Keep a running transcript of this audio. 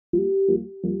Hector,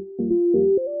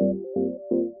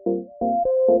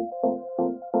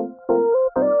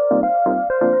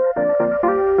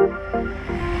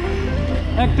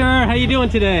 how you doing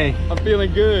today? I'm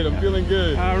feeling good. I'm feeling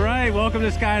good. All right, welcome to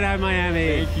Skydive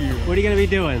Miami. Thank you. What are you going to be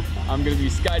doing? I'm going to be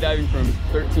skydiving from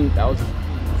 13,000.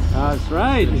 That's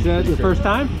right. Is that your first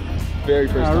time? Very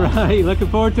first time. All right, you looking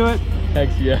forward to it? Heck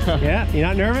yeah. Yeah, you're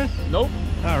not nervous? Nope.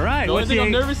 All right. The only thing I'm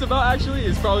nervous about actually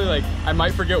is probably like I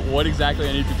might forget what exactly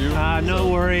I need to do. No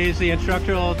worries. The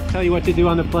instructor will tell you what to do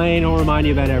on the plane. He'll remind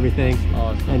you about everything.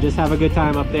 Awesome. And just have a good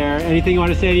time up there. Anything you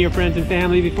want to say to your friends and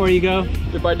family before you go?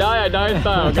 If I die, I die in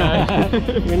style,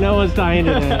 guys. No one's dying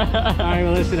today. All right,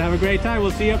 well listen, have a great time.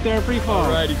 We'll see you up there in free fall.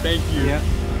 Alrighty, thank you. Yep.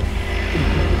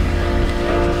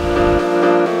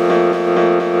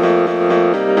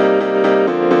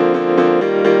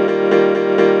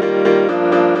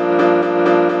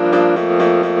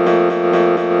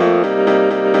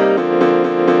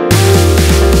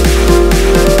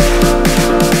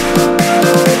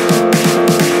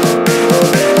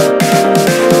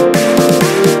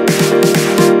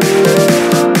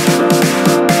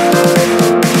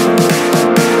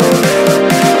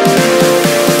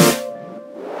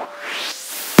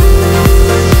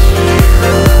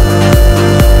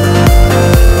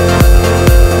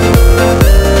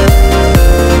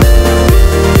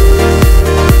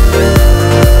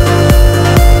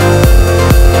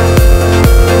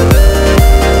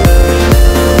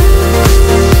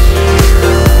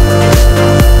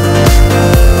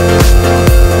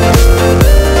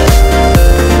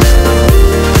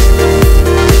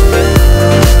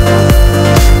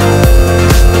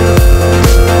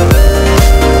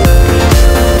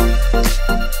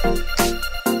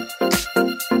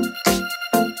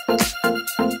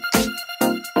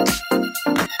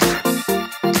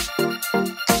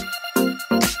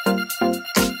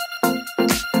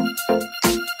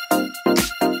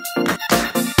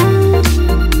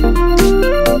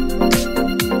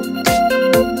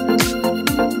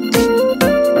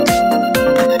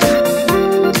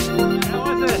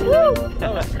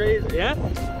 Yeah?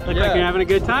 Look like you're having a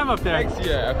good time up there. Thanks,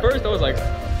 yeah. At first I was like,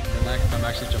 I'm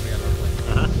actually jumping out of the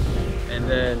plane. And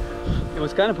then it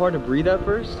was kind of hard to breathe at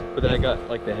first, but then I got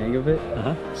like the hang of it.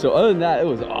 So other than that, it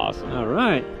was awesome. All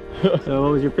right. So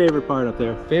what was your favorite part up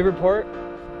there? Favorite part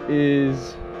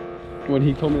is when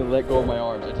he told me to let go of my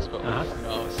arms. I just felt like, you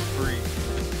know, I was free.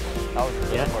 That was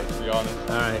the best part, to be honest.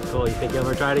 All right, cool. You think you'll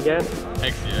ever try it again?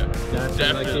 Heck yeah. That's what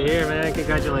I like to hear, man.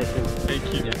 Congratulations.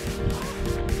 Thank you.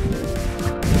 Yeah.